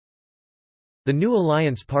The New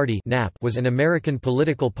Alliance Party was an American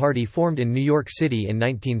political party formed in New York City in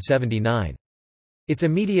 1979. Its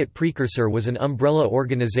immediate precursor was an umbrella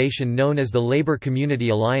organization known as the Labor Community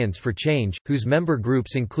Alliance for Change, whose member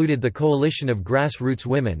groups included the Coalition of Grassroots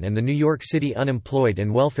Women and the New York City Unemployed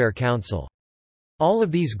and Welfare Council. All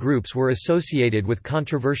of these groups were associated with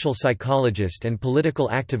controversial psychologist and political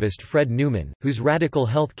activist Fred Newman, whose radical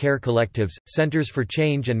health care collectives, Centers for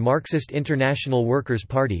Change and Marxist International Workers'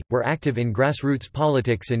 Party, were active in grassroots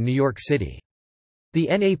politics in New York City. The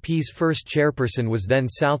NAP's first chairperson was then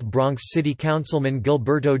South Bronx City Councilman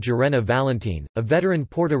Gilberto Gerena Valentin, a veteran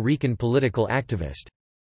Puerto Rican political activist.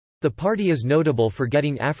 The party is notable for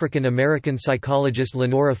getting African-American psychologist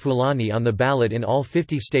Lenora Fulani on the ballot in all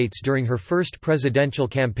 50 states during her first presidential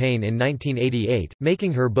campaign in 1988,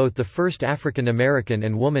 making her both the first African-American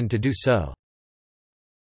and woman to do so.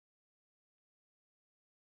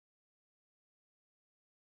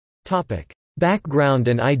 Background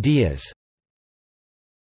and ideas.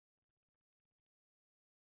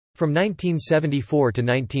 From 1974 to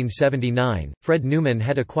 1979, Fred Newman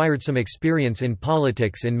had acquired some experience in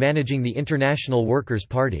politics in managing the International Workers'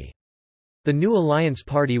 Party. The New Alliance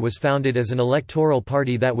Party was founded as an electoral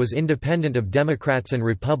party that was independent of Democrats and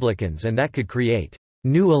Republicans and that could create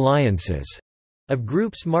new alliances of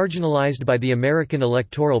groups marginalized by the American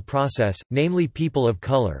electoral process, namely people of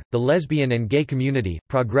color, the lesbian and gay community,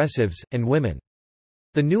 progressives, and women.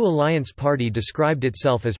 The New Alliance Party described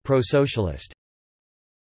itself as pro-socialist.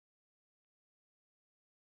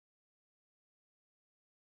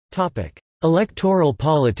 Electoral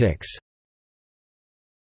politics.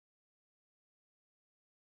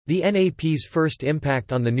 The NAP's first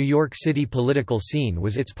impact on the New York City political scene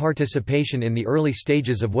was its participation in the early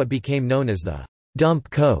stages of what became known as the Dump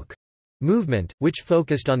Coke movement, which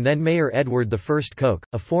focused on then-Mayor Edward I Koch,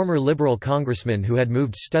 a former liberal congressman who had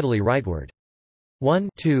moved steadily rightward. 1,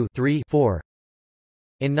 2, 3, 4.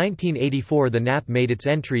 In 1984 the NAP made its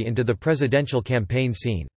entry into the presidential campaign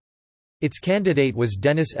scene. Its candidate was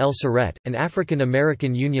Dennis L. Surratt, an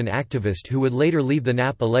African-American union activist who would later leave the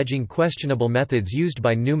NAP alleging questionable methods used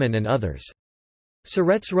by Newman and others.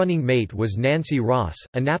 Surratt's running mate was Nancy Ross,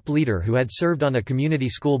 a NAP leader who had served on a community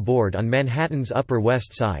school board on Manhattan's Upper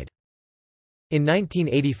West Side. In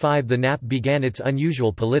 1985 the NAP began its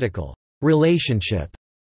unusual political relationship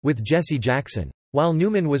with Jesse Jackson. While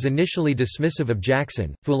Newman was initially dismissive of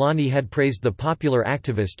Jackson, Fulani had praised the popular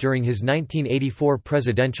activist during his 1984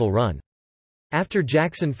 presidential run. After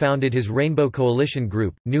Jackson founded his Rainbow Coalition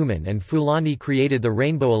group, Newman and Fulani created the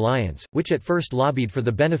Rainbow Alliance, which at first lobbied for the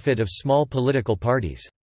benefit of small political parties.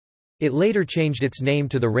 It later changed its name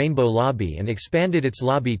to the Rainbow Lobby and expanded its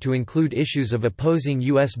lobby to include issues of opposing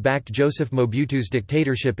U.S.-backed Joseph Mobutu's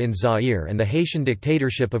dictatorship in Zaire and the Haitian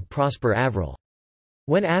dictatorship of Prosper Avril.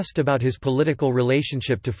 When asked about his political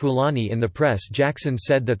relationship to Fulani in the press, Jackson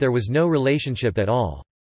said that there was no relationship at all.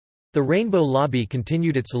 The Rainbow Lobby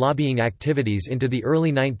continued its lobbying activities into the early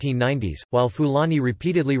 1990s, while Fulani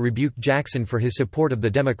repeatedly rebuked Jackson for his support of the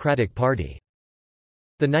Democratic Party.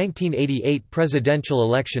 The 1988 presidential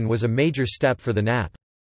election was a major step for the NAP.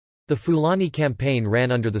 The Fulani campaign ran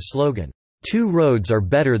under the slogan, "Two roads are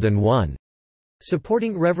better than one,"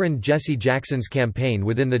 supporting Reverend Jesse Jackson's campaign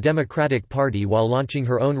within the Democratic Party while launching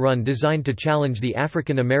her own run designed to challenge the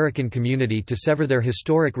African American community to sever their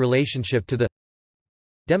historic relationship to the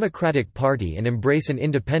Democratic Party and embrace an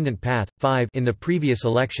independent path. In the previous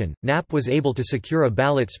election, NAP was able to secure a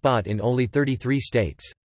ballot spot in only 33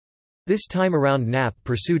 states. This time around NAP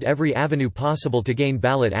pursued every avenue possible to gain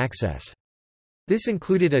ballot access. This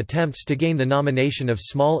included attempts to gain the nomination of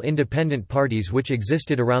small independent parties which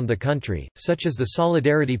existed around the country, such as the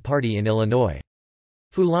Solidarity Party in Illinois.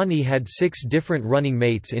 Fulani had 6 different running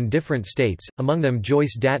mates in different states, among them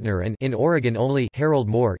Joyce Datner and in Oregon only Harold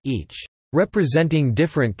Moore, each representing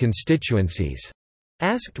different constituencies.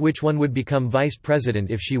 Asked which one would become vice president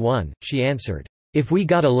if she won, she answered, "If we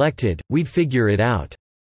got elected, we'd figure it out."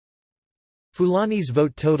 Fulani's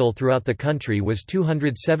vote total throughout the country was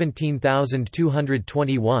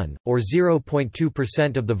 217,221, or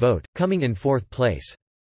 0.2% of the vote, coming in 4th place.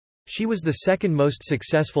 She was the second most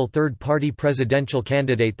successful third-party presidential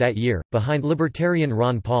candidate that year, behind Libertarian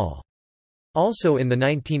Ron Paul. Also in the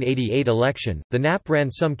 1988 election, the NAP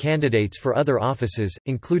ran some candidates for other offices,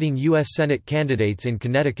 including U.S. Senate candidates in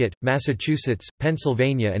Connecticut, Massachusetts,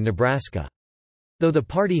 Pennsylvania and Nebraska. Though the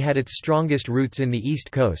party had its strongest roots in the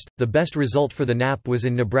East Coast, the best result for the NAP was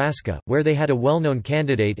in Nebraska, where they had a well-known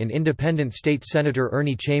candidate in independent state Senator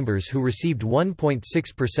Ernie Chambers who received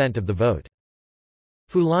 1.6% of the vote.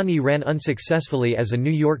 Fulani ran unsuccessfully as a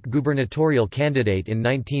New York gubernatorial candidate in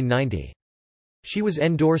 1990. She was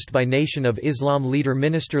endorsed by Nation of Islam leader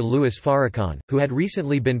Minister Louis Farrakhan, who had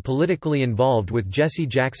recently been politically involved with Jesse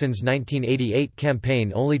Jackson's 1988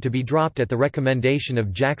 campaign only to be dropped at the recommendation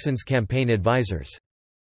of Jackson's campaign advisors.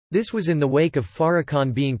 This was in the wake of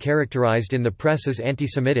Farrakhan being characterized in the press as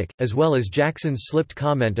anti-Semitic, as well as Jackson's slipped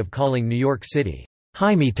comment of calling New York City,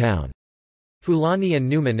 Hymietown. Fulani and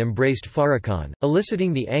Newman embraced Farrakhan,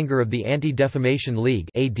 eliciting the anger of the Anti-Defamation League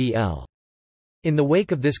 (ADL). In the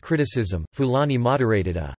wake of this criticism, Fulani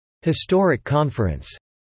moderated a historic conference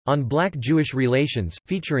on Black-Jewish relations,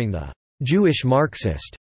 featuring the Jewish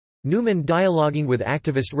Marxist Newman dialoguing with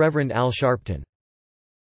activist Reverend Al Sharpton.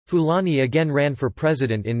 Fulani again ran for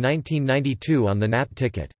president in 1992 on the Knapp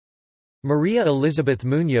ticket. Maria Elizabeth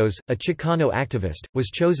Munoz, a Chicano activist, was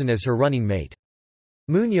chosen as her running mate.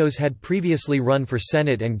 Munoz had previously run for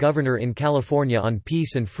Senate and governor in California on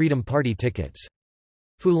Peace and Freedom Party tickets.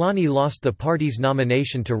 Fulani lost the party's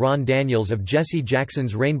nomination to Ron Daniels of Jesse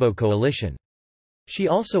Jackson's Rainbow Coalition. She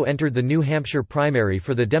also entered the New Hampshire primary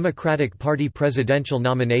for the Democratic Party presidential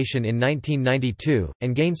nomination in 1992,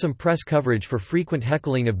 and gained some press coverage for frequent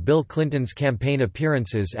heckling of Bill Clinton's campaign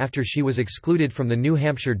appearances after she was excluded from the New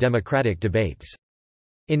Hampshire Democratic debates.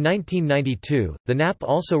 In 1992, the Knapp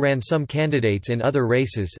also ran some candidates in other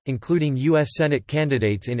races, including U.S. Senate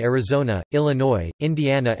candidates in Arizona, Illinois,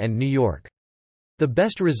 Indiana and New York. The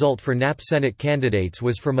best result for Knapp Senate candidates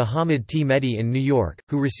was for Muhammad T. Mehdi in New York,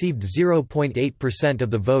 who received 0.8%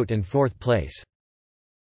 of the vote and fourth place.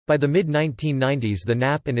 By the mid-1990s the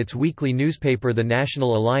Knapp and its weekly newspaper The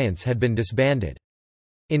National Alliance had been disbanded.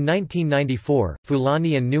 In 1994,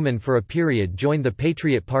 Fulani and Newman for a period joined the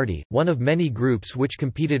Patriot Party, one of many groups which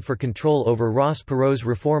competed for control over Ross Perot's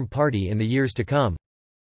Reform Party in the years to come.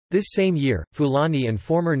 This same year, Fulani and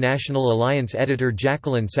former National Alliance editor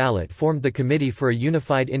Jacqueline Salat formed the Committee for a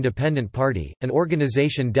Unified Independent Party, an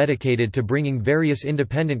organization dedicated to bringing various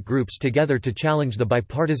independent groups together to challenge the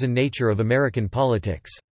bipartisan nature of American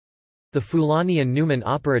politics. The Fulani and Newman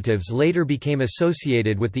operatives later became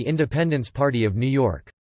associated with the Independence Party of New York.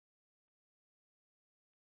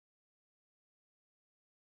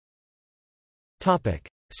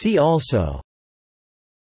 See also: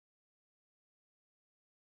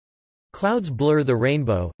 Clouds Blur the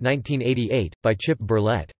Rainbow, 1988, by Chip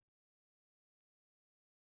Burlett.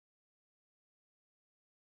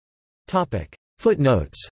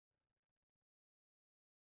 Footnotes.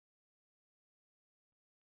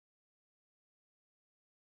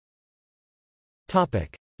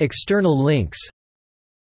 External links.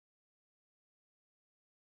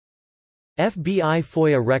 FBI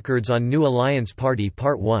FOIA records on New Alliance Party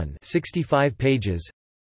Part 1, 65 pages.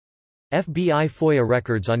 FBI FOIA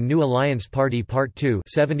records on New Alliance Party Part 2,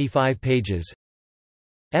 75 pages.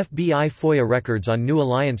 FBI FOIA records on New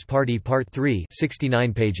Alliance Party Part 3,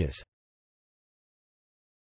 69 pages.